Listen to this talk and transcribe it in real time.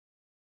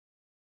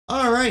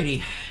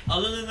Alrighty.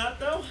 Other than that,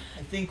 though,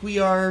 I think we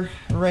are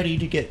ready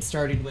to get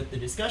started with the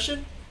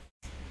discussion.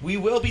 We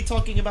will be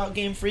talking about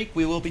Game Freak.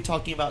 We will be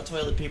talking about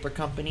Toilet Paper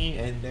Company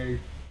and their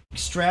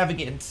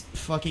extravagant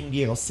fucking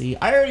DLC.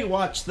 I already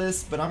watched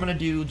this, but I'm gonna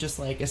do just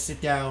like a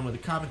sit down with a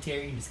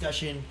commentary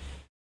discussion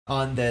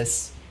on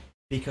this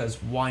because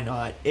why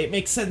not? It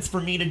makes sense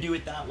for me to do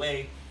it that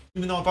way.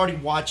 Even though I've already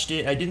watched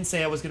it, I didn't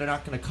say I was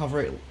not gonna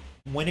cover it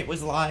when it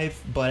was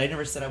live, but I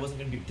never said I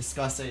wasn't gonna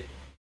discuss it.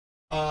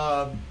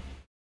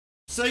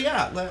 So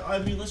yeah, I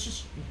mean, let's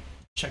just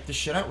check this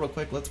shit out real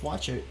quick. Let's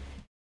watch it.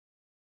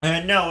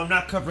 And no, I'm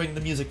not covering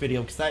the music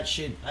video because that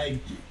shit,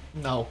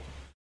 no.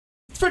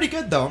 It's pretty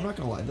good though. I'm not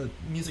gonna lie, the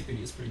music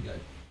video is pretty good.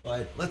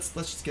 But let's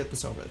just get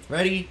this over with.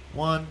 Ready?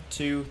 1,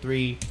 2,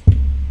 3.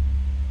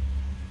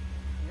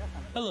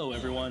 Hello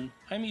everyone,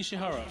 I'm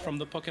Ishihara from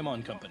the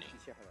Pokemon Company.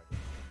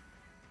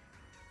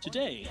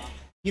 Today,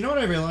 you know what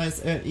I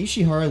realized?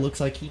 Ishihara looks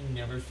like he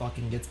never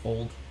fucking gets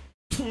old.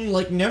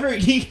 Like never.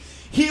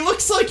 He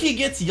looks like he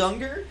gets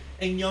younger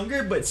and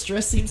younger, but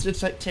stress seems to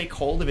take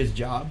hold of his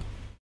job.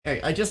 Hey,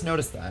 I just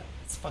noticed that.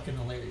 It's fucking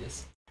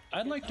hilarious.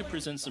 I'd like to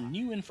present some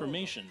new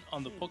information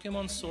on the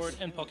Pokemon Sword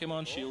and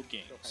Pokemon Shield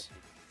games.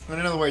 In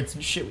other words,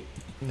 shit.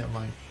 Never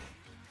mind.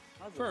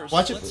 First,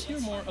 let's hear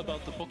more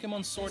about the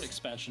Pokemon Sword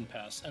Expansion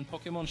Pass and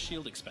Pokemon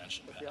Shield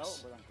Expansion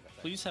Pass.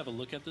 Please have a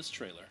look at this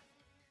trailer.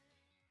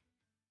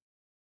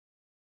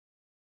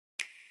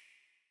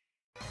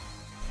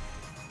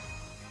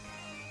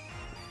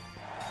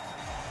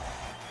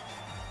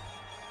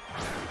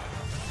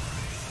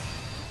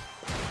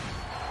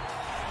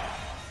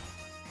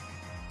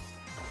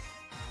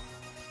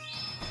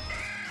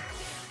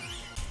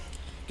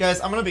 Guys,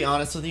 I'm gonna be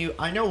honest with you.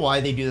 I know why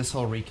they do this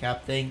whole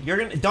recap thing.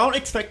 Don't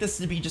expect this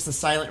to be just a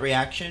silent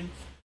reaction.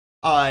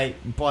 I'm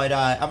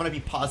gonna be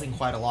pausing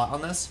quite a lot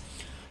on this.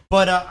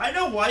 But I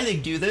know why they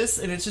do this,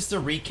 and it's just to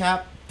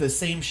recap the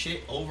same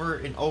shit over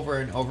and over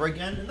and over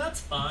again, and that's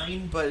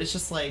fine. But it's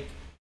just like,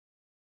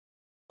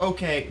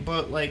 okay,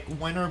 but like,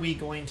 when are we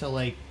going to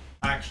like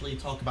actually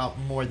talk about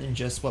more than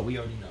just what we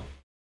already know?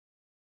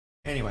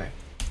 Anyway.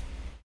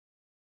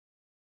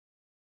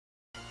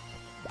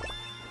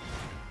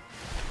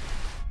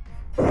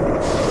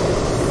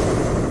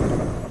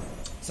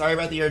 Sorry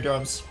about the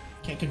eardrums.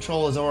 Can't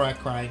control a Zorak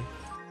crying.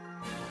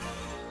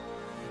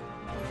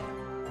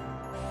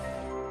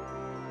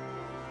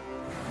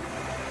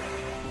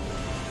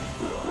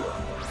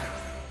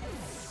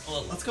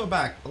 Well, let's go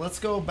back. Let's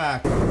go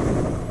back.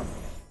 Oh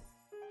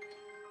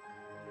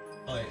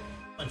wait,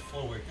 went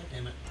forward. God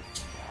damn it.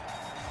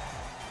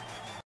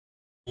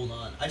 Hold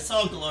on. I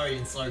saw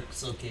Galarian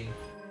Soaking.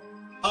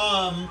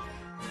 Let me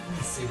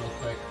see real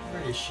quick.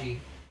 Where is she?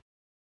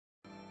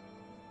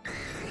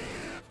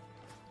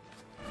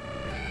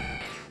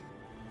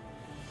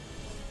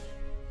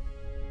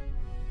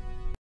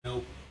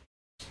 Nope.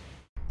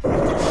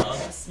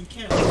 You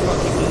can't like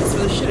fucking do this for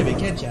the shit of it,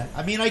 can't ya?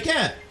 I mean, I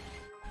can't.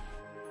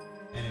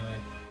 Anyway.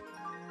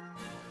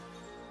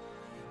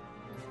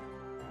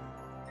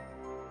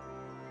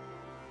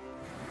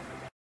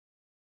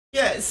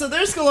 Yeah, so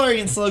there's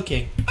Galarian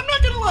Slowking. I'm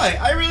not gonna lie,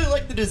 I really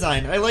like the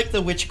design. I like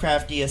the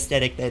witchcrafty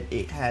aesthetic that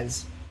it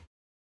has.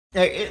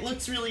 It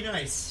looks really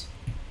nice.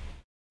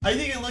 I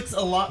think it looks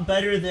a lot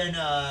better than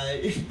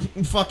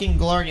fucking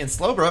Galarian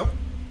Slowbro.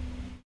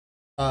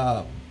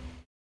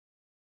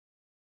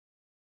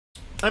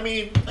 I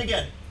mean,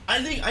 again,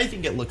 I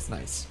think it looks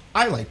nice.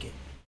 I like it.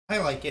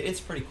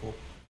 It's pretty cool.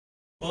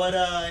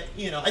 But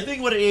you know, I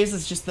think what it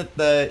is just that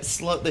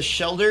the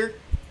shoulder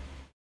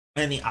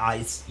and the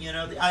eyes. You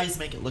know, the eyes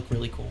make it look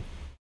really cool.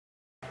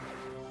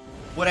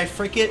 Would I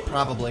frick it?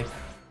 Probably.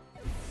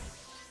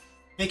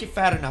 Make it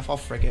fat enough, I'll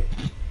frick it.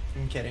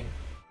 I'm kidding.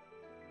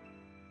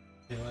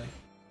 Anyway.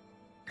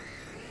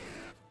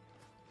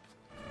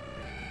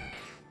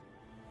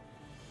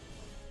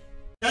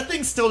 That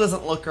thing still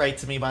doesn't look right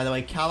to me, by the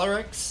way.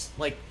 Calyrex,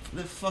 like,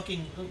 the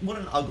fucking... What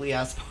an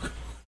ugly-ass Pokemon.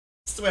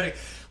 Sweating.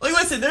 Like,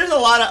 listen, there's a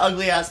lot of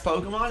ugly-ass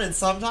Pokemon, and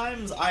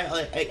sometimes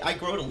I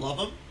grow to love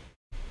them.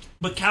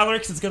 But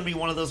Calyrex is gonna be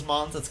one of those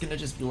mons that's gonna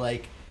just be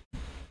like...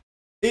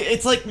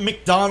 It's like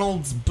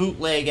McDonald's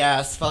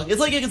bootleg-ass fuck.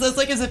 It's like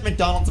as if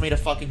McDonald's made a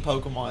fucking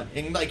Pokemon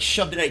and, like,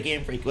 shoved it at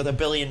Game Freak with $1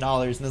 billion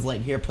and is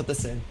like, here, put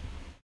this in.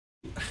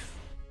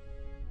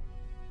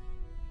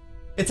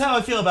 It's how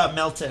I feel about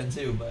Meltan,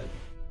 too, but...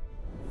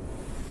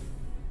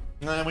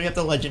 And then we have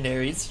the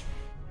legendaries.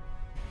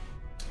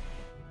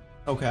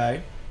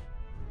 Okay.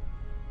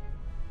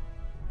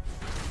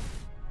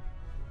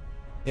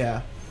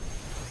 Yeah.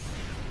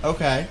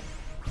 Okay.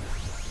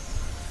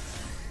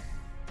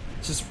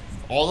 It's just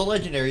all the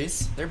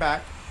legendaries. They're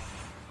back.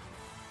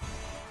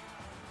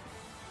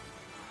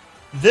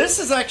 This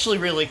is actually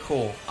really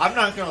cool. I'm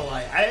not gonna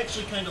lie. I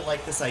actually kind of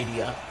like this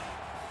idea.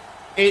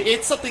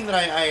 It's something that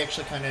I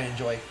actually kind of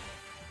enjoy.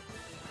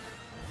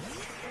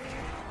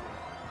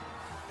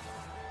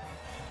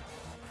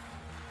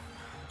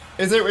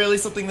 Is it really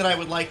something that I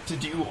would like to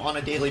do on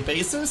a daily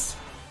basis?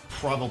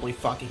 Probably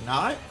fucking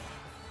not.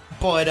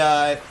 But,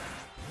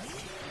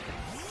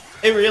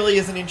 It really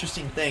is an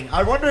interesting thing.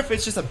 I wonder if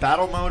it's just a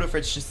battle mode or if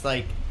it's just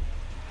like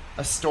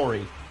a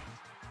story.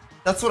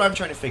 That's what I'm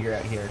trying to figure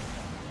out here.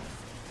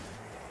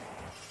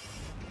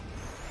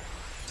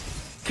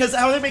 Because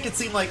how they make it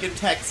seem like in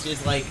text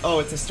is like, oh,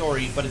 it's a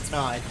story, but it's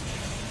not.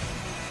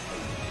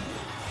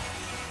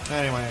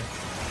 Anyway.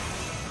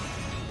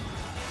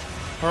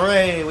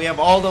 Hooray, we have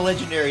all the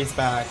legendaries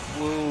back.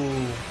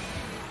 Woo.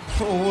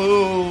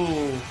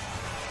 Woo.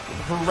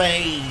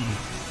 Hooray.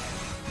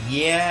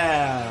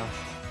 Yeah.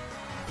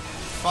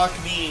 Fuck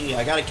me,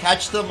 I gotta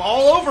catch them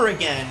all over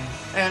again.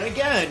 And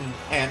again.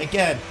 And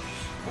again.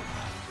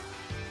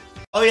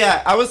 Oh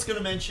yeah, I was gonna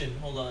mention,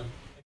 hold on.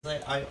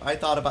 I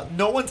thought about,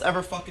 no one's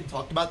ever fucking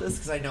talked about this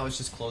because I know it's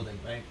just clothing,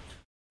 right?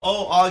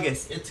 Oh,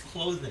 August, it's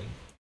clothing.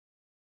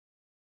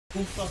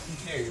 Who fucking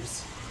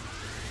cares?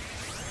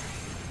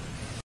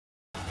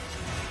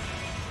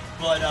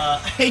 But,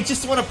 I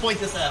just want to point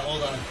this out,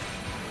 hold on.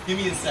 Give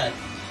me a sec.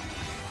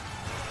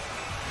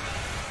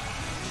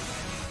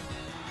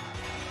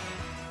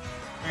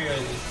 Where are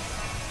they?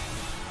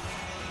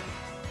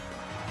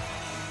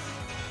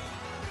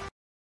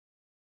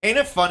 Ain't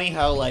it funny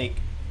how, like...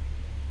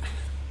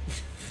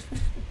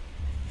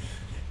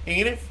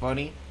 Ain't it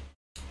funny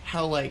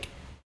how, like,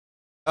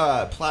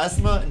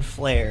 Plasma and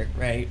Flare,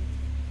 right,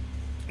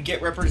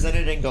 get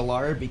represented in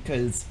Galar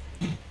because,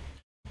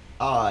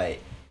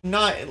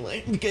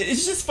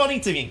 it's just funny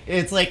to me.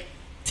 It's like,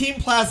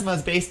 Team Plasma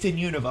is based in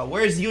Unova.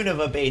 Where's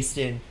Unova based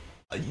in?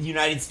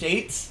 United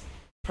States?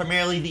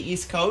 Primarily the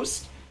East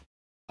Coast?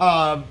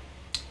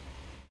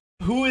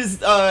 Who is,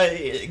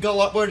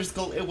 Galar, where is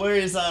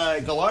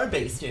Galar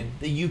based in?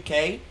 The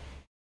UK?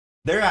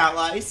 They're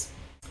allies.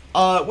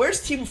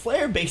 Where's Team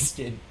Flare based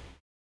in?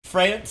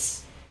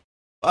 France?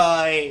 Who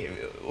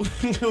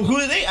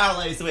are they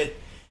allies with?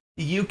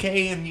 The UK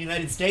and the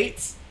United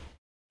States?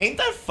 Ain't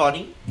that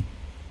funny?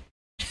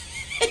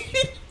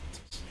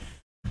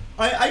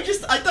 I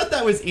thought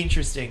that was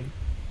interesting.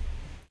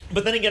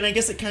 But then again, I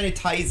guess it kind of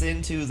ties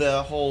into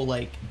the whole,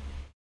 like,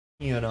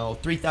 you know,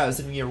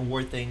 3,000-year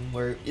war thing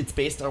where it's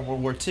based on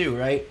World War II,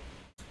 right?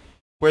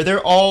 Where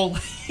they're all,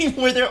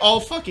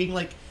 fucking,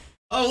 like,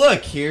 oh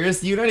look, here's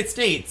the United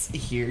States,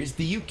 here's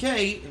the UK,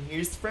 and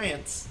here's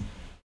France.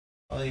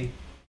 I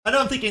know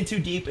I'm thinking too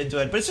deep into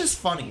it, but it's just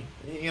funny.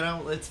 You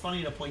know, it's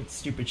funny to point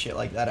stupid shit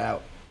like that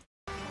out.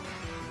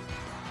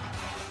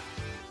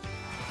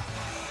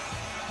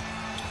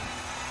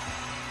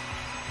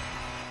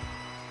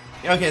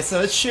 Okay,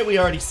 so it's shit we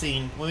already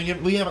seen.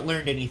 We haven't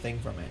learned anything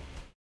from it.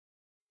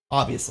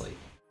 Obviously.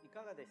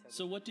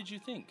 So what did you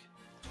think?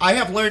 I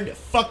have learned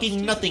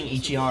fucking nothing,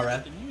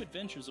 Ichihara. The new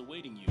adventures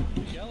awaiting you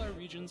in the Galar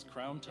region's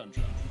Crown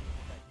Tundra.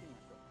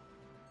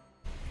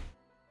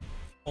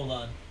 Hold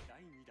on.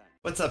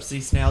 What's up,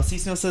 Sea Snail? Sea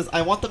Snail says,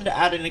 I want them to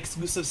add an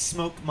exclusive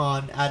smoke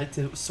mon added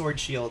to Sword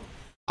Shield.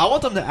 I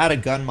want them to add a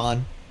gun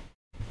mon.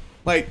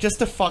 Like, just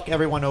to fuck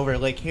everyone over.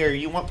 Like, here,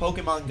 you want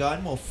Pokemon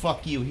gun? Well,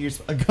 fuck you.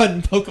 Here's a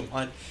gun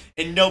Pokemon.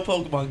 And no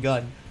Pokemon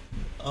gun.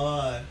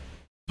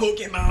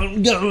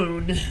 Pokemon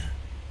gun!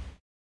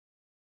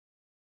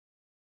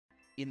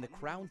 In the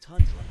Crown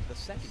Tundra, the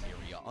second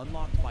area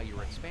unlocked by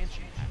your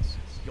expansion pass,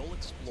 you'll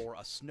explore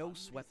a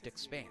snow-swept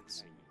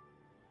expanse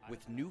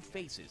with new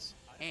faces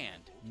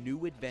and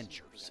new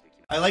adventures.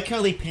 I like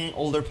how they paint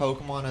older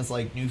Pokemon as,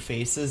 like, new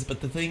faces, but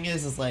the thing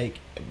is like,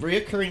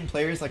 reoccurring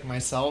players like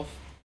myself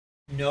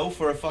know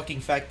for a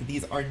fucking fact that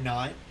these are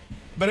not.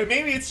 But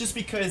maybe it's just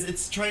because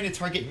it's trying to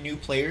target new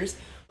players.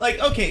 Like,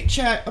 okay,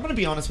 chat, I'm gonna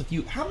be honest with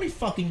you. How many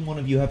fucking one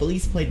of you have at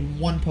least played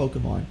one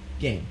Pokemon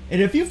game?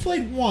 And if you've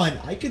played one,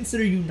 I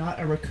consider you not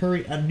a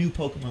new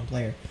Pokemon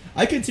player.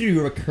 I consider you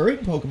a recurring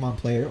Pokemon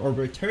player or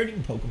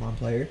returning Pokemon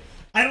player.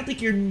 I don't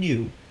think you're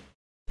new.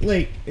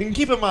 Like, and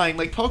keep in mind,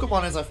 like,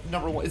 Pokemon is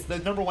the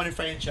number one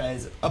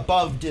franchise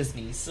above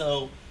Disney,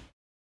 so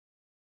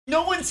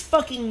no one's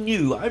fucking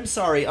new. I'm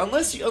sorry,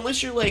 unless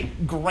you're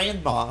like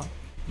grandma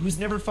who's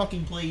never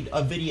fucking played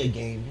a video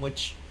game,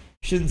 which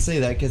shouldn't say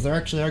that because there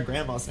actually are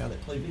grandmas now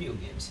that play video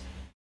games.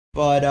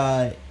 But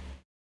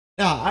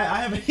no,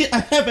 I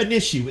have an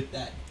issue with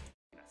that.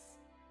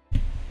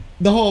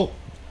 The whole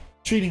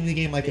treating the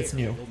game like it's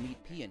new. You'll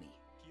meet Peony,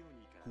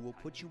 who will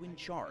put you in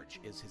charge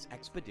as his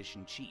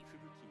expedition chief.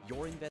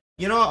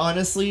 You know,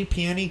 honestly,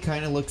 Peony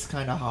kind of looks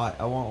kind of hot.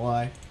 I won't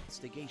lie.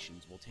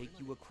 Investigations will take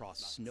you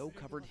across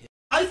snow-covered hills.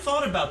 I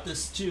thought about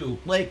this too.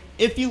 Like,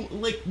 if you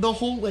like the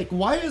whole like,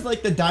 why is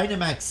like the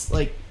Dynamax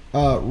like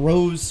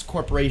Rose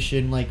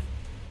Corporation like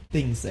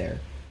things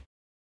there?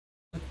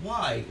 Like,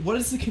 why? What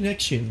is the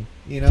connection?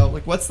 You know,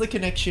 like, what's the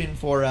connection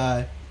for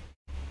them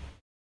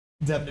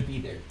to be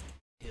there?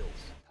 Hills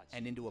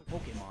and into a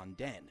Pokemon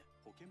den,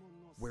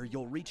 where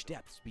you'll reach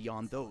depths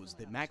beyond those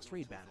that max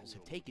raid battles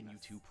have taken you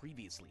to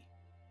previously.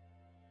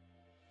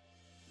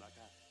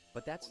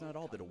 But that's not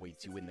all that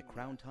awaits you in the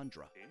Crown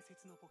Tundra.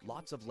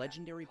 Lots of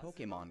legendary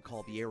Pokemon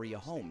call the area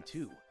home,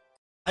 too.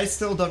 I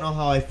still don't know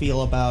how I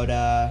feel about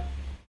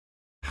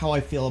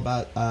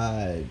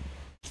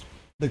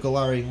the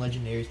Galarian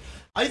legendaries.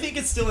 I think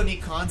it's still a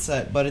neat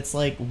concept, but it's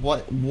like,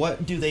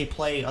 what do they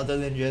play other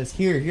than just,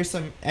 here's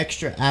some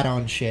extra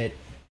add-on shit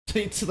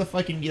to the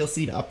fucking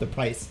DLC to up the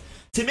price,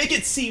 to make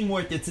it seem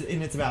worth it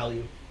in its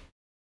value.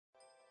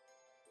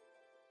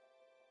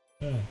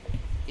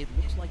 It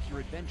looks like your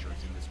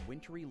adventures in this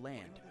wintry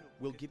land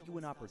will give you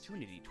an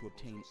opportunity to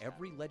obtain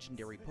every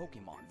legendary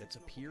Pokemon that's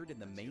appeared in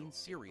the main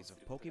series of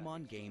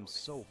Pokemon games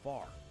so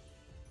far.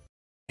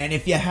 And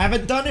if you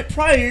haven't done it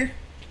prior,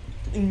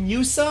 in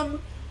Usum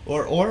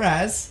or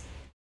Oraz,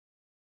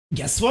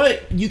 guess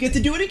what? You get to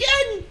do it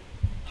again!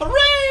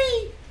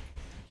 Hooray!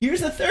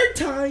 Here's a third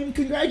time!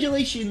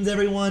 Congratulations,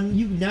 everyone!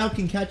 You now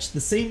can catch the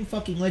same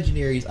fucking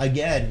legendaries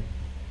again,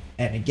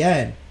 and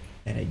again,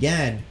 and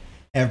again.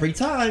 Every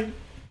time.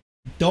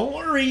 Don't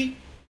worry.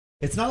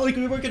 It's not like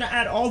we were gonna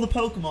add all the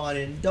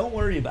Pokemon in. Don't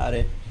worry about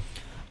it.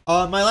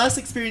 My last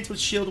experience with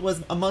Shield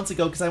was a month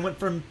ago because I went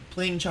from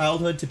playing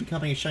Childhood to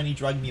becoming a shiny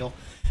drug mule.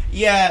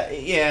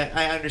 Yeah,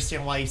 I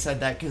understand why you said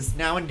that, because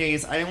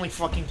nowadays I only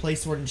fucking play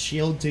Sword and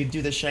Shield to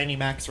do the shiny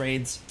max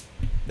raids.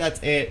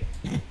 That's it.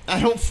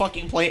 I don't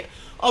fucking play...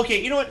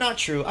 Okay, you know what? Not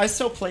true. I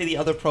still play the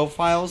other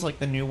profiles, like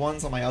the new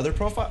ones on my other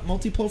profile,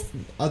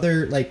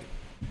 other, like,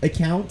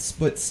 accounts,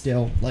 but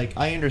still, like,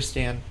 I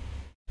understand.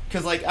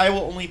 Because, like, I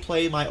will only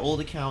play my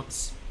old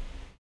accounts,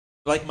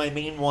 like my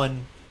main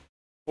one,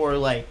 for,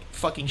 like,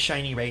 fucking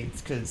shiny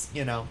raids, because,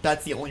 you know,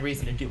 that's the only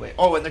reason to do it.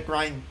 Oh, and the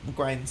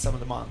grind some of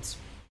the mons.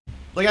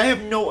 Like, I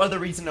have no other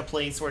reason to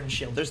play Sword and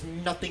Shield. There's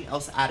nothing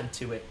else added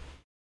to it,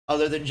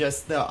 other than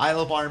just the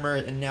Isle of Armor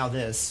and now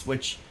this,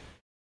 which,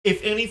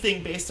 if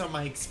anything, based on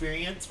my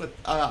experience with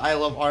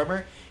Isle of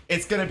Armor,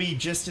 it's gonna be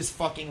just as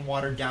fucking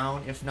watered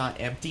down, if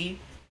not empty,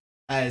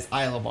 as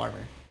Isle of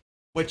Armor.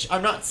 Which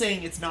I'm not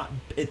saying it's not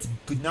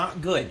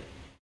good.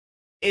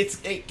 It's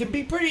a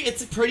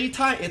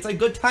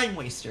good time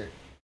waster.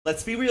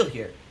 Let's be real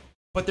here.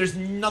 But there's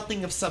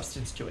nothing of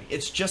substance to it.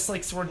 It's just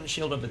like Sword and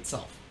Shield of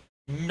itself.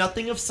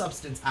 Nothing of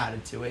substance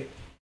added to it,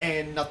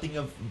 and nothing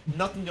of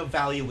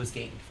value was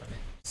gained from it.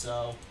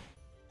 So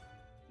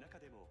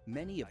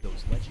many of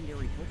those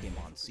legendary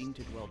Pokemon seem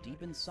to dwell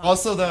deep inside.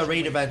 Also, the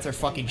raid events are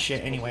fucking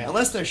shit anyway,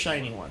 unless they're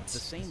shiny ones. The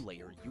same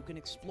layer you can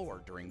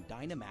explore during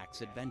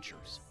Dynamax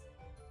adventures.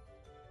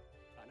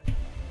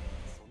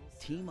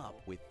 Team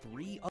up with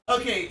 3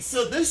 other... Okay,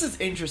 so this is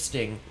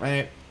interesting,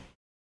 right?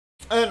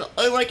 And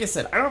like I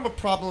said, I don't have a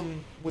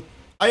problem with...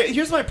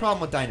 Here's my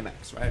problem with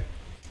Dynamax, right?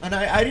 And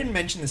I didn't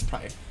mention this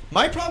prior.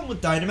 My problem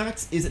with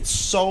Dynamax is it's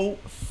so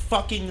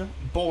fucking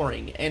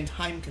boring and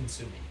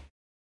time-consuming.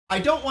 I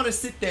don't want to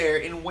sit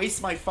there and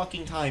waste my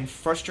fucking time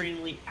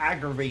frustratingly,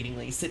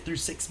 aggravatingly sit through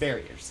 6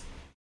 barriers.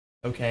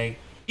 Okay?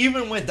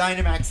 Even with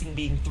Dynamaxing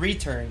being 3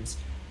 turns,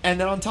 and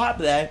then on top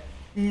of that,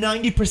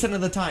 90% of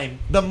the time,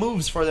 the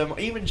moves for them,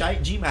 even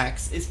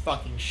G-Max, is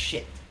fucking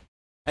shit.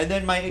 And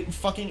then my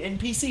fucking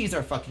NPCs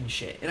are fucking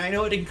shit. And I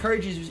know it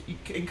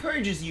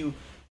encourages you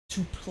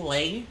to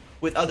play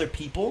with other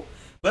people,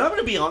 but I'm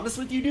gonna be honest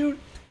with you, dude.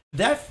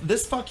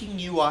 This fucking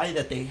UI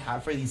that they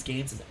have for these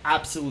games is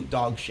absolute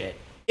dog shit.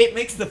 It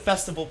makes the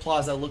Festival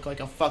Plaza look like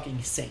a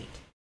fucking saint.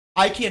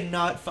 I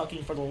cannot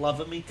fucking, for the love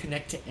of me,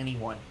 connect to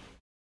anyone.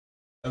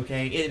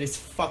 Okay? It is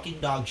fucking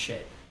dog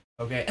shit.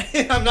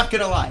 Okay? I'm not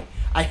gonna lie.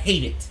 I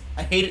hate it.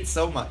 I hate it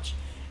so much.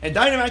 And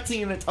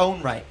Dynamaxing in its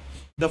own right,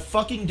 the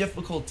fucking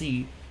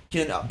difficulty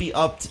can be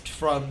upped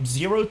from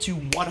 0 to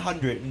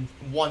 100 in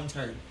 1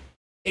 turn.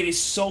 It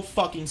is so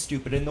fucking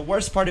stupid. And the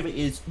worst part of it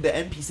is the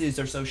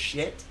NPCs are so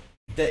shit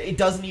that it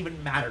doesn't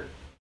even matter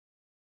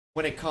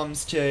when it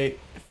comes to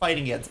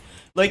fighting against.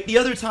 Like the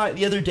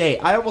other day,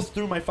 I almost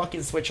threw my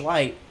fucking Switch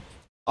Lite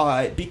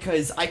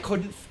because I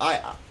couldn't.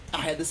 I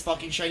had this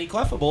fucking shiny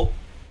Clefable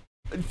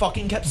and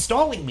fucking kept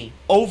stalling me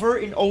over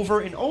and over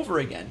and over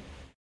again.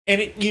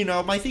 And it, you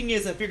know, my thing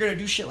is, if you're gonna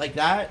do shit like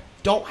that,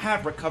 don't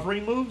have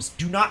recovery moves.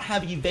 Do not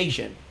have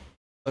evasion.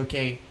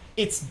 Okay,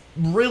 it's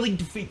really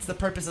defeats the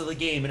purpose of the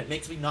game, and it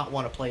makes me not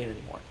want to play it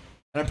anymore.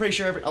 And I'm pretty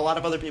sure a lot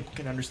of other people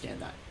can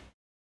understand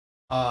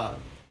that.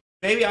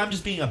 Maybe I'm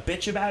just being a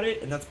bitch about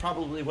it, and that's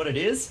probably what it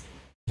is.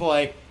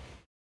 But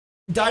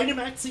the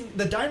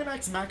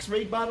Dynamax max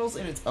raid battles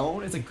in its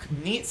own is a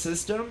neat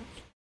system.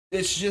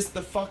 It's just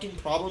the fucking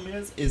problem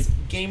is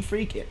Game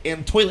Freak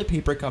and Toilet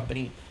Paper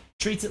Company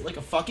treats it like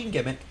a fucking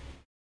gimmick,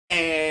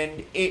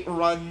 and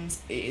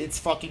it's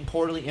fucking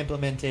poorly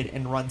implemented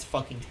and runs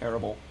fucking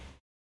terrible.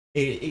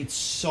 It's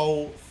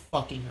so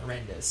fucking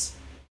horrendous.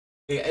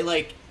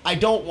 I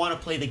don't want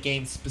to play the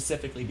game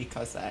specifically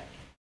because of that.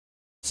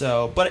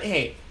 So, but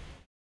hey,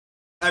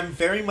 I'm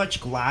very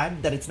much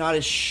glad that it's not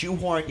as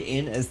shoehorned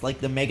in as like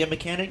the Mega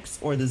Mechanics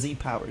or the Z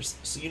Powers.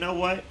 So you know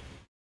what?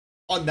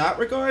 On that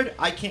regard,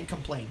 I can't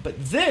complain.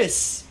 But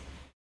this,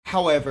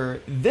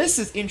 however, this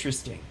is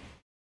interesting.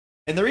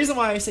 And the reason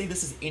why I say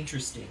this is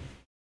interesting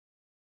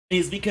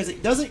is because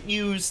it doesn't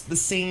use the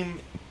same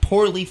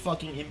poorly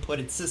fucking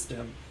inputted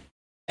system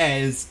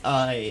as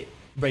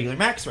regular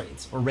max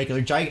raids or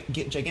regular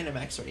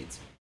Gigantamax raids.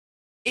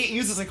 It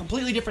uses a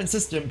completely different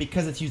system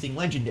because it's using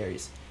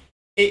legendaries.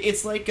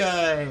 it's like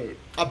a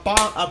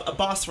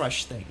boss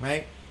rush thing,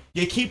 right?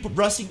 You keep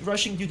rushing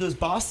through those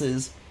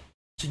bosses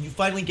till you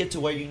finally get to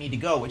where you need to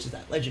go, which is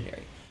that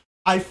legendary.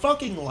 I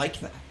fucking like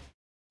that.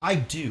 I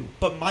do.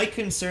 But my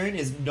concern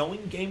is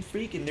knowing Game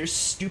Freak and their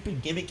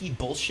stupid gimmicky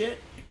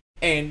bullshit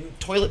and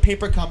Toilet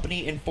Paper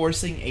Company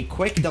enforcing a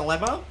quick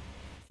dilemma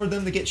for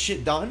them to get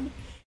shit done.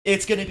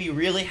 It's gonna be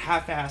really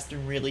half-assed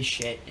and really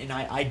shit, and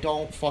I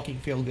don't fucking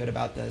feel good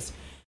about this.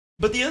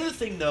 But the other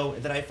thing, though,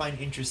 that I find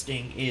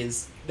interesting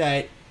is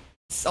that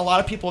a lot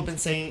of people have been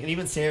saying, and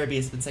even Sarah B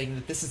has been saying,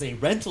 that this is a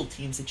rental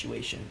team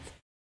situation.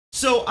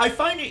 So I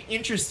find it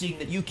interesting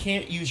that you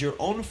can't use your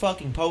own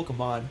fucking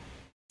Pokemon,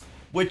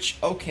 which,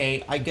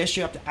 okay, I guess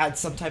you have to add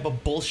some type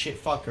of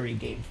bullshit fuckery,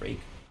 Game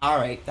Freak.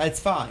 Alright, that's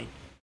fine.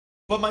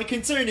 But my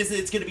concern is that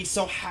it's going to be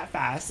so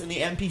half-assed, and the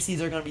NPCs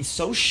are going to be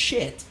so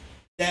shit,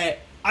 that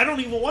I don't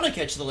even want to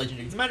catch the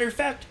legendaries. As a matter of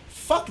fact,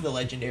 fuck the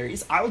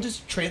legendaries. I'll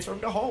just transfer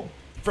them to home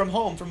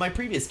from my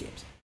previous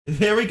games.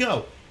 There we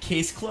go.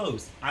 Case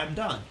closed. I'm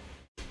done.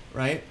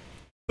 Right?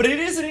 But it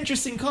is an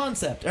interesting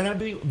concept, and I'd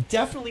be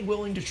definitely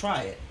willing to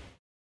try it.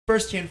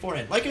 First hand,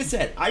 forehand. Like I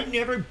said, I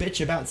never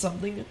bitch about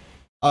something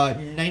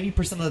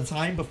 90% of the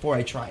time before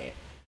I try it.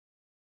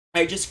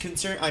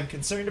 I'm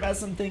concerned about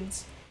some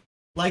things.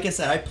 Like I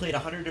said, I played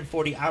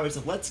 140 hours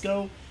of Let's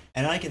Go,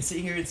 and I can sit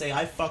here and say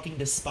I fucking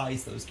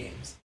despise those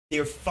games. They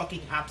are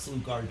fucking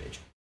absolute garbage.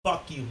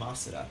 Fuck you,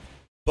 Masuda.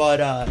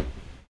 But,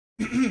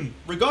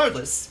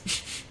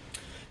 regardless,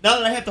 now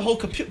that I have the whole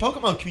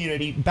Pokemon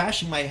community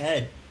bashing my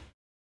head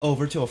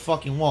over to a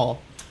fucking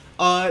wall,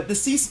 the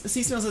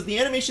C-Snow says, the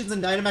animations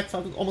in Dynamax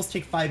almost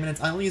take 5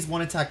 minutes. I only used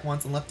one attack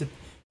once and left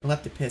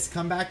it pissed.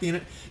 Come back,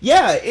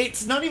 yeah,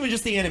 it's not even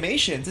just the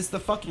animations, it's the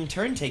fucking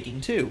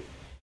turn-taking, too.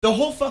 The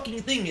whole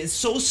fucking thing is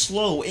so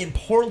slow and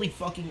poorly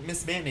fucking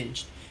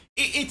mismanaged.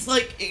 It's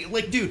like,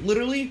 dude,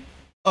 literally,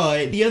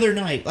 the other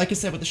night, like I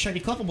said, with the shiny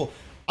Clefable,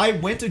 I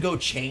went to go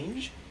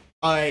change.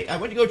 I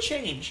went to go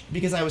change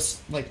because I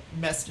was, like,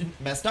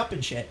 messed up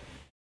and shit.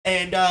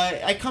 And,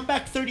 I come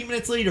back 30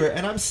 minutes later,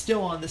 and I'm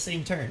still on the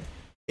same turn.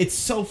 It's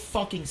so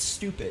fucking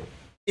stupid.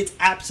 It's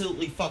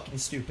absolutely fucking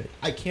stupid.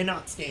 I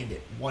cannot stand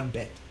it one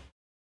bit.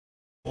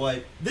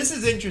 But this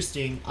is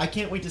interesting. I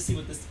can't wait to see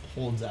what this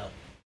holds out.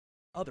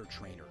 Other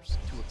trainers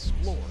to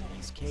explore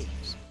these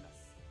caves.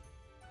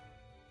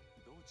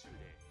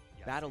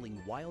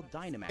 Battling wild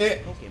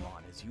Dynamax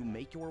Pokemon as you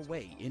make your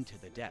way into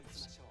the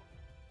depths.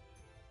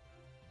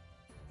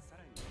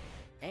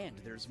 And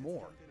there's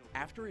more.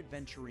 After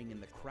adventuring in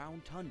the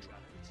Crown Tundra,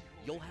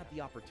 you'll have the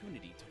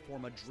opportunity to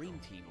form a dream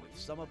team with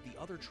some of the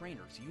other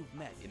trainers you've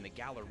met in the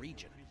Galar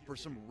region for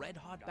some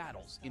red-hot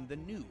battles in the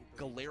new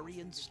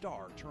Galarian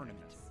Star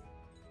Tournament.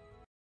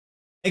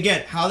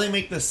 Again, how they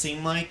make this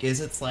seem like is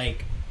it's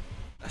like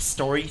a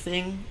story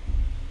thing,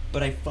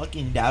 but I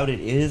fucking doubt it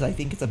is. I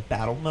think it's a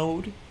battle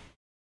mode.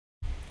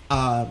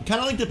 Kind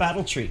of like the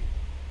battle tree.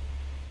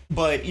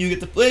 But you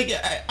get to, like,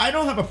 I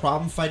don't have a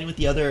problem fighting with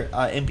the other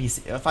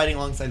NPC, fighting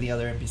alongside the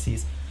other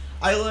NPCs.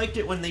 I liked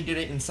it when they did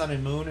it in Sun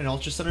and Moon and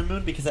Ultra Sun and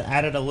Moon because it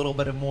added a little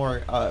bit of more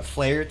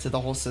flair to the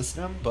whole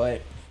system,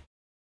 but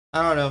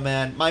I don't know,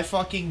 man. My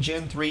fucking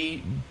Gen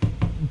 3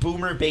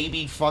 boomer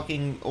baby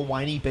fucking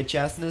whiny bitch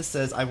assness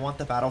says I want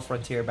the Battle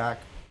Frontier back.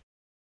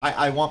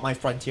 I want my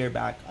Frontier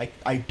back.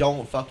 I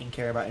don't fucking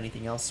care about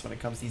anything else when it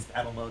comes to these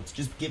battle modes.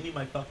 Just give me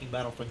my fucking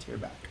Battle Frontier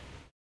back.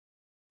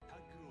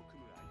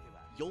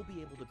 You'll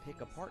be able to pick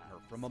a partner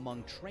from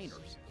among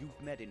trainers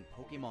you've met in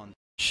Pokemon.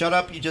 Shut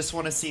up, you just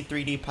want to see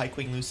 3D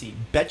Pikewing Lucy.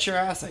 Bet your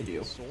ass I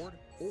do. Sword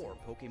or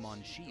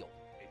Pokemon Shield.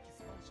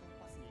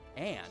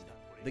 And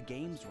the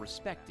game's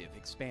respective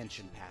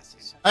expansion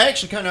passes. I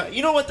actually kind of,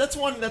 you know what? That's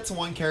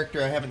one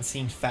character I haven't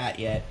seen fat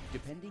yet.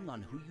 Depending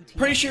on who you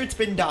pretty sure it's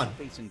been done.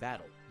 Face in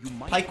battle, you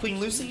might Pikewing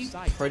Lucy,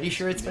 pretty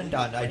sure it's been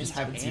done. I just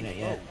haven't seen it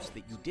yet.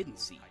 That you didn't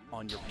see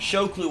on your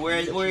Show clue,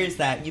 where is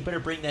that? You better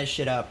bring that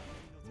shit up.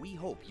 We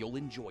hope you'll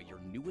enjoy your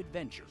new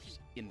adventures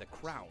in the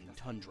Crown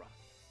Tundra.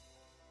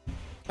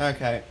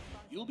 Okay.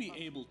 You'll be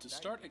able to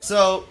start.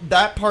 So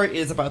that part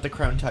is about the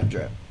Crown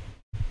Tundra,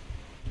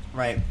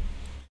 right?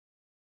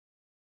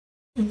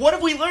 What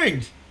have we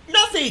learned?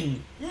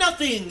 Nothing!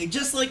 Nothing!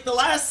 Just like the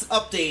last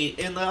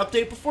update, and the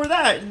update before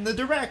that, and the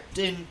direct,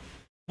 and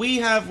we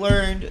have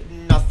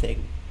learned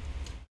nothing.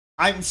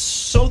 I'm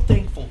so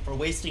thankful for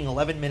wasting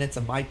 11 minutes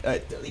of my,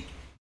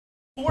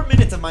 4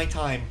 minutes of my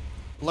time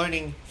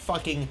learning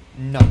fucking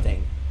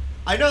nothing.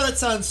 I know that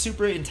sounds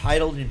super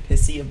entitled and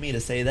pissy of me to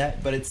say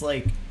that, but it's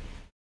like,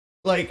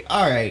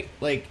 alright,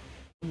 like,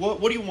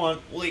 what do you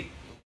want? Like,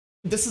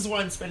 this is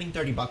what I'm spending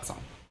 $30 on.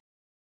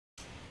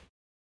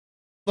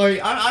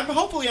 Like,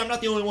 hopefully I'm not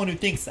the only one who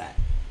thinks that.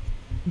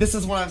 This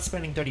is what I'm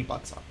spending $30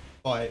 on.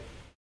 But,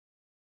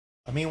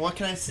 I mean, what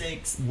can I say?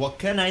 What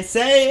can I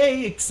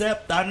say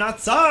except I'm not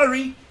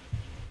sorry?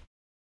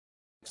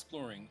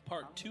 Exploring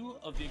part 2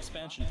 of the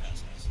expansion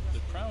passes, the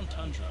Crown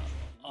Tundra,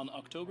 on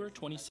October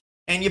 26th.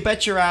 And you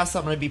bet your ass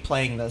I'm going to be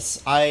playing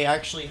this. I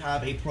actually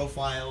have a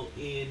profile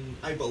in,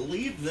 I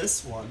believe,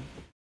 this one.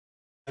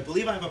 I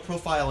believe I have a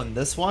profile in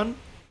this one.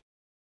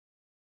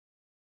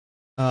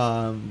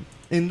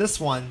 in this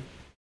one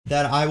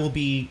that I will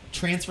be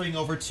transferring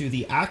over to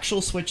the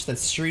actual Switch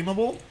that's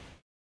streamable,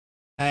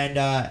 and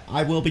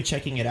I will be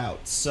checking it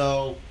out.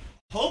 So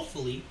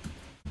hopefully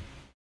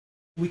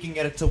we can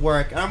get it to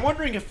work. And I'm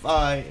wondering if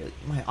my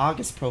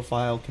August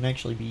profile can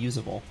actually be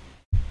usable.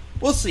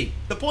 We'll see.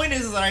 The point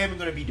is that I am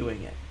going to be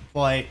doing it,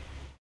 but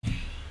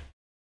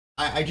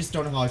I just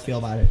don't know how I feel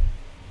about it.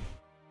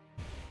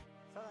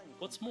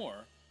 What's more,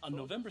 on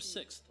November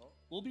 6th,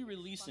 we'll be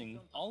releasing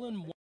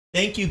all-in-one.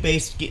 Thank you,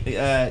 Base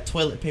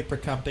Toilet Paper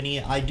Company.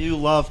 I do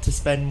love to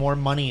spend more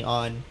money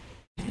on.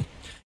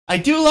 I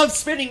do love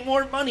spending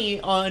more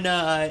money on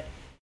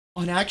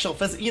actual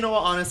physical. You know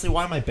what? Honestly,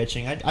 why am I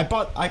bitching?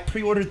 I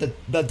pre-ordered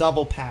the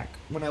double pack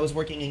when I was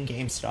working in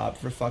GameStop,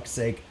 for fuck's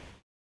sake.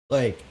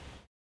 Like,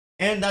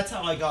 and that's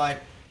how I got.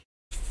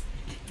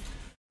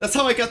 That's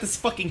how I got this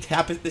fucking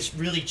this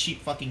really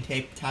cheap fucking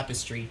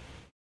tapestry.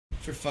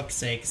 For fuck's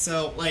sake.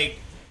 So, like,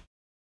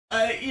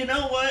 you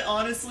know what?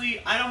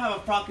 Honestly, I don't have a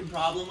fucking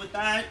problem with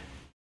that.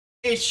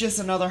 It's just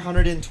another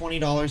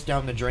 $120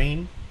 down the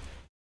drain,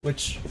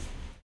 which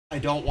I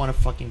don't want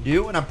to fucking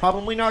do, and I'm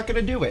probably not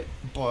gonna do it.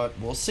 But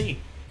we'll see.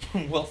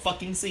 We'll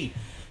fucking see.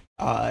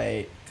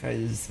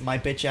 Cause my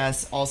bitch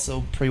ass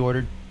also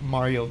pre-ordered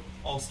Mario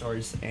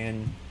All-Stars,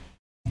 and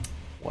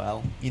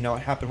well, you know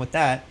what happened with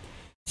that.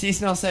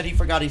 C-Snell said he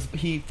forgot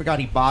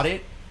he bought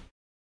it.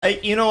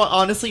 You know what?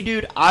 Honestly,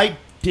 dude, I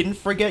didn't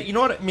forget. You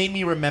know what made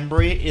me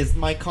remember it is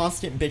my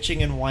constant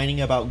bitching and whining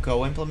about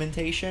Go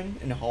implementation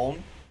in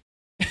home.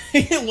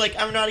 Like,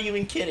 I'm not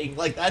even kidding.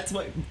 Like, that's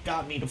what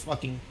got me to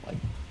fucking, like,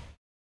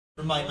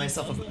 remind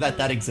myself of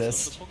that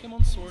exists. The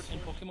Pokemon Sword and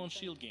Pokemon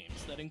Shield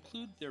games that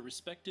include their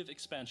respective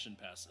expansion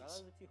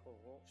passes.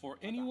 For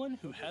anyone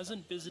who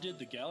hasn't visited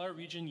the Galar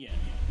region yet,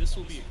 this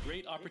will be a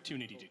great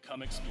opportunity to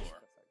come explore.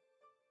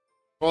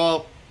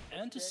 Well,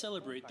 and to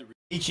celebrate the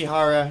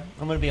Ichihara,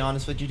 I'm gonna be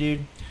honest with you,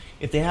 dude.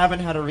 If they haven't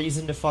had a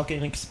reason to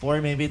fucking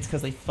explore, maybe it's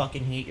because they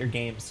fucking hate your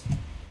games.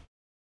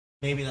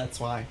 Maybe that's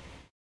why.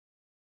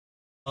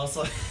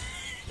 Also,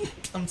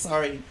 I'm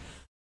sorry.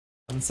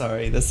 I'm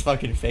sorry, this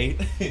fucking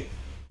fate.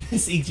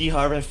 This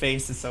Ichihara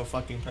face is so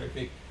fucking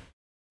perfect.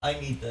 I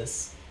need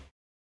this.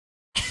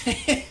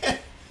 I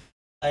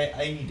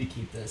need to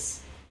keep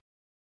this.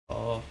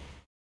 Oh.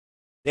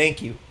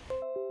 Thank you.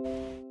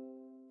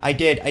 I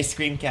did. I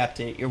screen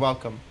capped it. You're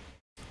welcome.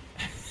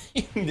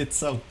 It's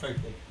so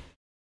perfect.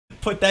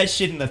 Put that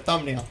shit in the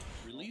thumbnail.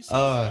 Release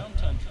of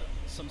Tundra.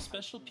 Some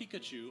special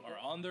Pikachu are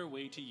on their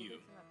way to you.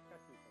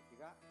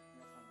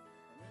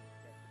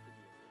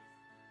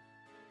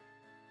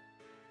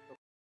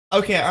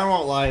 Okay, I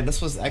won't lie.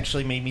 This was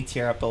actually made me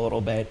tear up a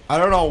little bit. I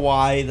don't know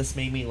why this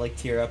made me like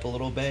tear up a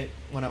little bit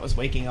when I was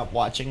waking up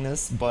watching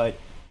this, but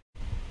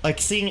like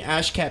seeing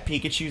Ash Cat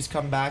Pikachu's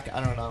come back,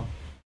 I don't know.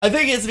 I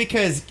think it's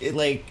because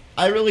like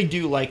I really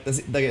do like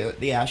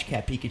the Ash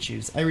Cat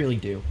Pikachus. I really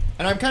do,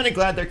 and I'm kind of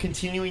glad they're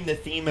continuing the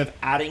theme of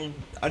adding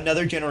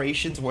another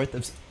generation's worth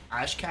of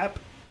Ash Cap,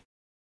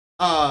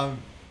 and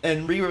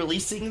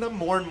re-releasing them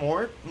more and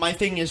more. My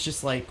thing is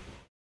just like,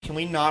 can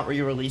we not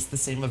re-release the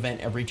same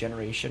event every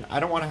generation? I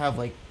don't want to have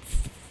like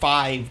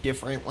five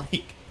different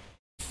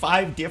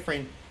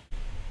Hoenn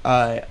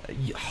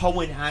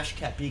Ash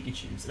Cat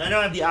Pikachus, and I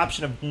don't have the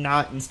option of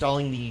not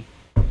installing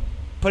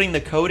putting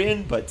the code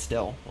in, but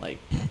still, like,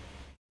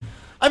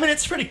 I mean,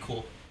 it's pretty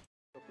cool.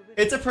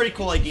 It's a pretty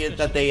cool idea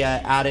that they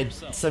added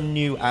some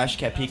new Ash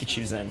Cat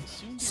Pikachus in.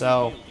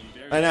 So,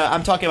 I know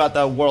I'm talking about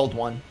the world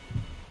one.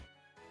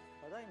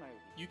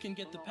 You can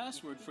get the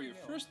password for your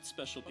first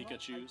special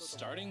Pikachu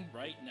starting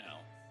right now.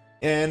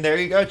 And there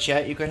you go,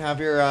 chat. You can have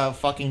your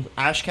fucking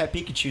Ash Cat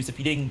Pikachus if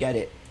you didn't get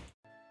it.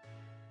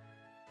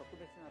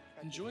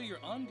 Enjoy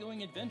your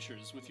ongoing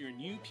adventures with your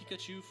new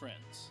Pikachu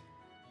friends.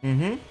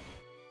 Mm-hmm.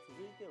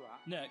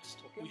 Next,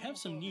 we have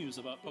some news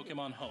about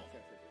Pokemon Home.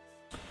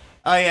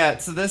 Oh yeah,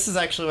 so this is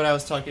actually what I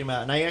was talking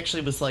about, and I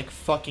actually was like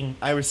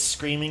I was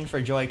screaming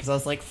for joy because I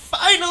was like,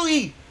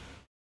 finally!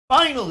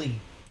 Finally!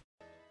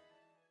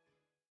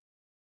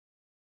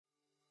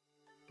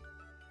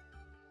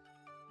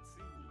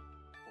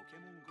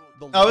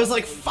 I was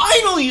like,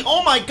 finally!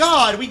 Oh my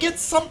god, we get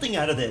something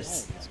out of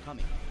this!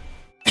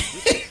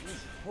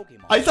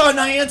 I thought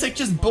Niantic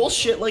just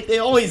bullshit like they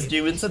always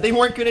do and said they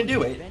weren't gonna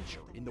do it.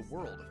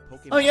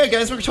 Oh yeah,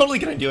 guys, we're totally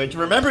gonna do it.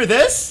 Remember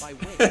this?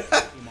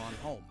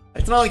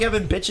 It's not like I've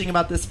been bitching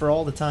about this for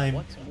all the time.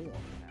 What's more,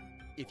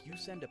 if you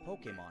send a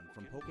Pokemon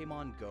from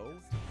Pokemon Go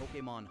to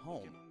Pokemon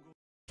Home,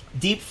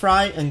 deep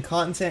fry and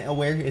content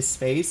aware his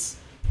face.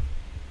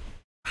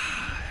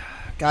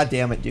 God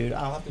damn it, dude.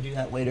 I'll have to do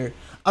that later.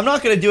 I'm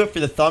not gonna do it for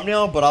the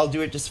thumbnail, but I'll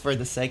do it just for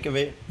the sake of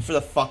it. For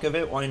the fuck of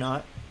it, why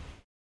not?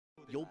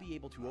 you'll be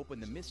able to open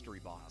the mystery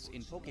box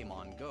in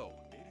Pokemon Go.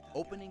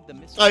 Opening the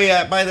mystery. Oh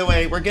yeah, by the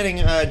way, we're getting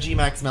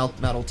G-Max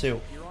Medal too.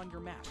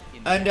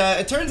 And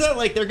it turns out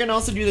like they're gonna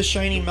also do the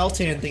shiny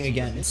Meltan thing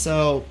again.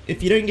 So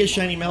if you didn't get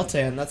shiny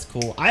Meltan, that's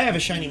cool. I have a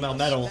shiny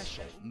Melmetal.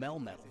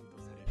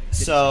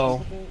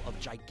 So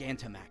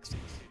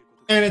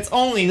and it's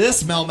only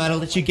this Melmetal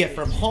that you get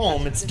from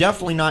home. It's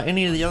definitely not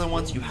any of the other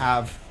ones you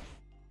have.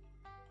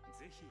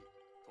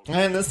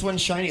 And this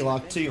one's shiny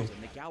lock too.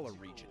 In the Galar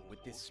region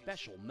with this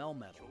special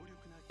Melmetal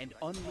and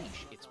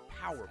unleash its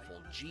powerful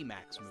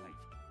G-Max move.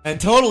 And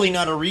totally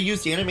not a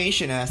reused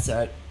animation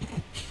asset.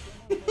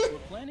 We're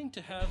planning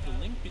to have the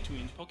link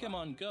between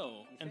Pokemon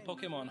Go and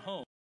Pokemon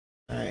Home.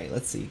 Alright,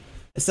 let's see.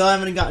 I still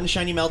haven't gotten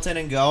Shiny Meltan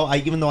and Go,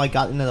 even though I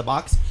got into the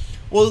box.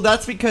 Well,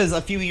 that's because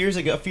a few years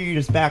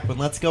back, when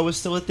Let's Go was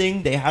still a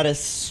thing, they had a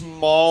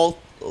small,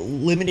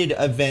 limited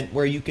event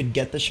where you could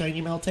get the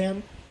Shiny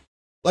Meltan.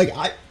 Like,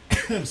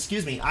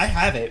 excuse me, I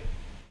have it.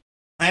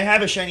 I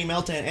have a Shiny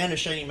Meltan and a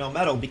Shiny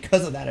Melmetal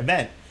because of that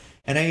event.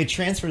 And I had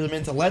transferred them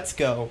into Let's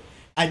Go,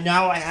 and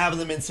now I have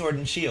them in Sword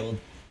and Shield.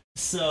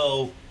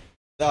 So,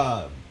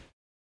 but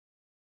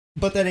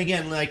then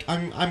again, like,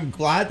 I'm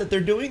glad that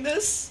they're doing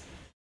this.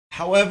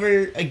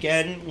 However,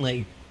 again,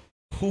 like,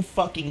 who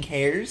fucking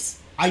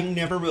cares? I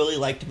never really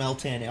liked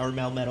Meltan or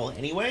Melmetal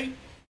anyway.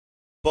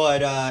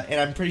 But, and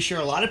I'm pretty sure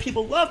a lot of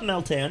people love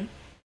Meltan,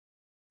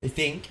 I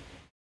think.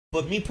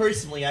 But me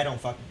personally, I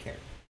don't fucking care.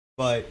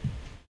 But,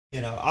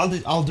 you know,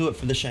 I'll do it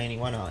for the shiny,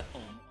 why not?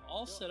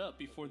 All set up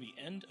before the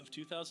end of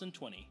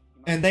 2020.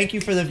 And thank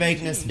you for the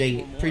vagueness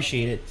date.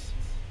 Appreciate it.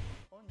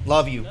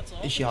 Love you, That's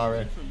all Ishihara.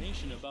 the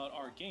information about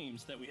our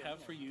games that we have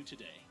for you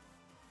today.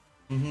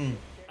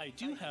 I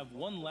do have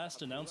one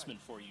last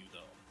announcement for you, though.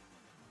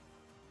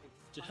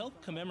 To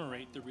help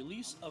commemorate the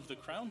release of the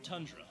Crown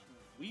Tundra,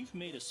 we've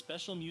made a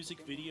special music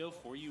video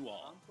for you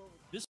all.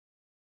 This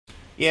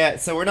Yeah,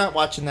 so we're not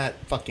watching that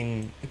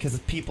fucking... because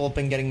people have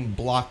been getting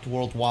blocked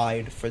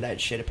worldwide for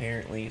that shit,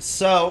 apparently.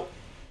 So,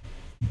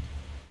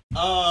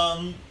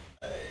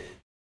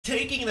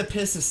 taking the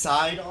piss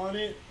aside on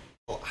it,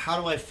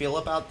 how do I feel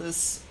about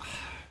this?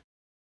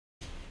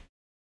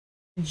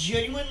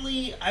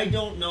 Genuinely, I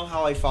don't know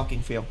how I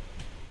fucking feel.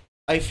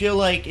 I feel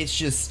like it's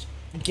just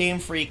Game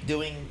Freak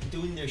doing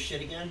their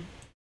shit again.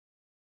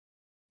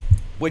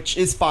 Which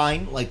is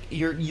fine, like,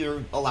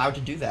 you're allowed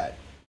to do that.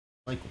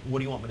 Like, what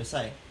do you want me to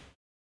say?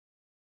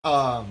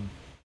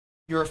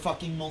 You're a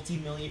fucking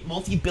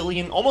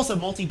almost a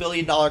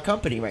multi-billion dollar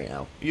company right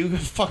now. You can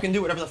fucking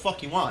do whatever the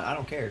fuck you want. I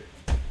don't care.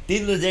 At the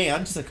end of the day,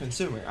 I'm just a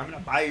consumer. I'm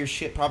gonna buy your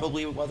shit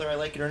probably whether I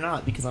like it or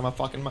not because I'm a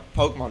fucking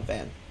Pokemon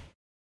fan.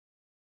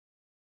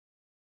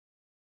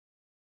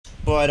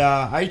 But,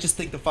 I just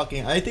think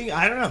I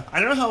don't know. I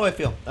don't know how I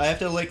feel. I have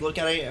to, like, look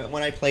at it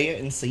when I play it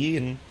and see,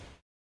 and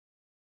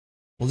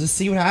we'll just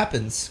see what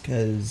happens,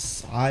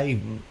 because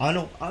I'm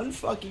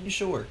unfucking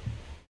sure.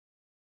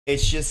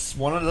 It's just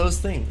one of those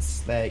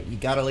things that you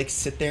gotta, like,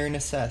 sit there and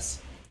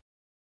assess.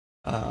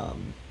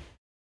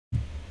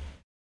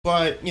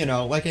 But, you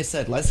know, like I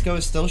said, Let's Go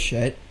is still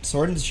shit.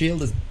 Sword and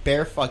Shield is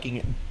bare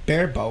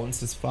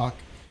bones as fuck.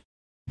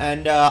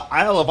 And,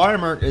 Isle of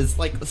Armor is,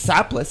 like,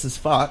 sapless as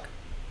fuck.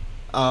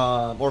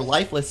 Or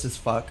lifeless as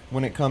fuck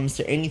when it comes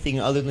to anything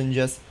other than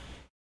just,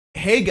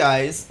 hey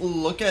guys,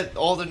 look at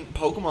all the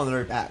Pokemon that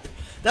are back.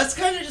 That's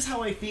kind of just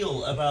how I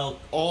feel about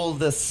all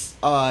this,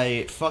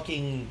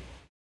 fucking,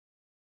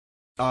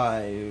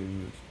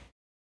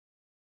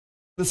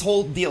 this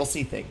whole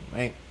DLC thing,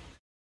 right?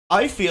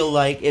 I feel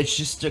like it's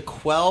just to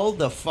quell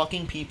the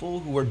fucking people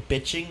who are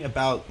bitching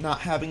about not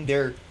having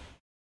their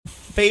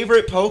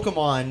favorite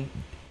Pokemon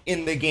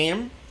in the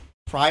game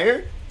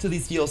prior to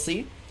these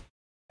DLC.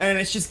 And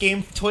it's just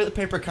Toilet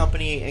Paper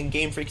Company and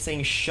Game Freak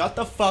saying, shut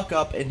the fuck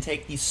up and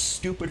take these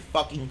stupid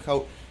fucking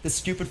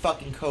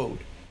code.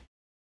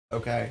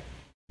 Okay?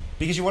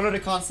 Because you wanted to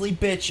constantly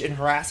bitch and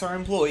harass our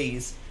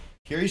employees.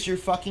 Here's your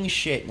fucking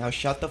shit. Now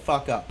shut the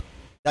fuck up.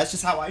 That's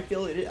just how I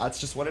feel it is. That's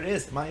just what it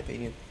is, in my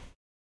opinion.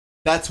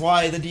 That's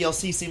why the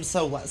DLC seems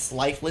so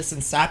lifeless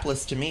and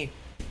sapless to me.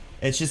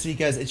 It's just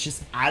because it's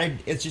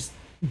just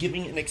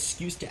giving an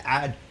excuse to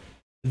add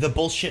the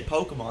bullshit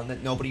Pokemon that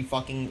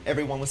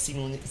everyone was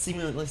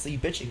seamlessly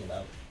bitching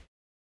about.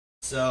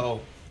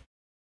 So,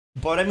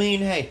 but I mean,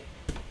 hey,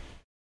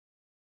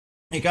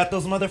 you got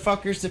those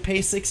motherfuckers to pay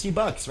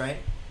 $60, right?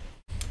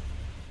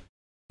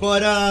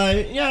 But,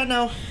 yeah,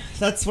 no,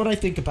 that's what I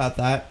think about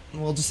that.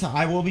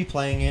 I will be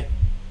playing it,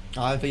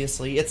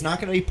 obviously. It's not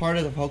going to be part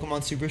of the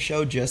Pokemon Super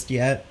Show just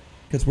yet,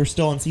 because we're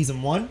still on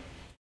Season 1.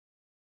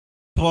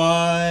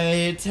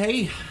 But,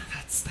 hey,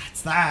 that's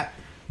that.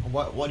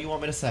 What do you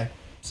want me to say?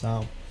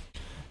 So,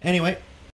 anyway,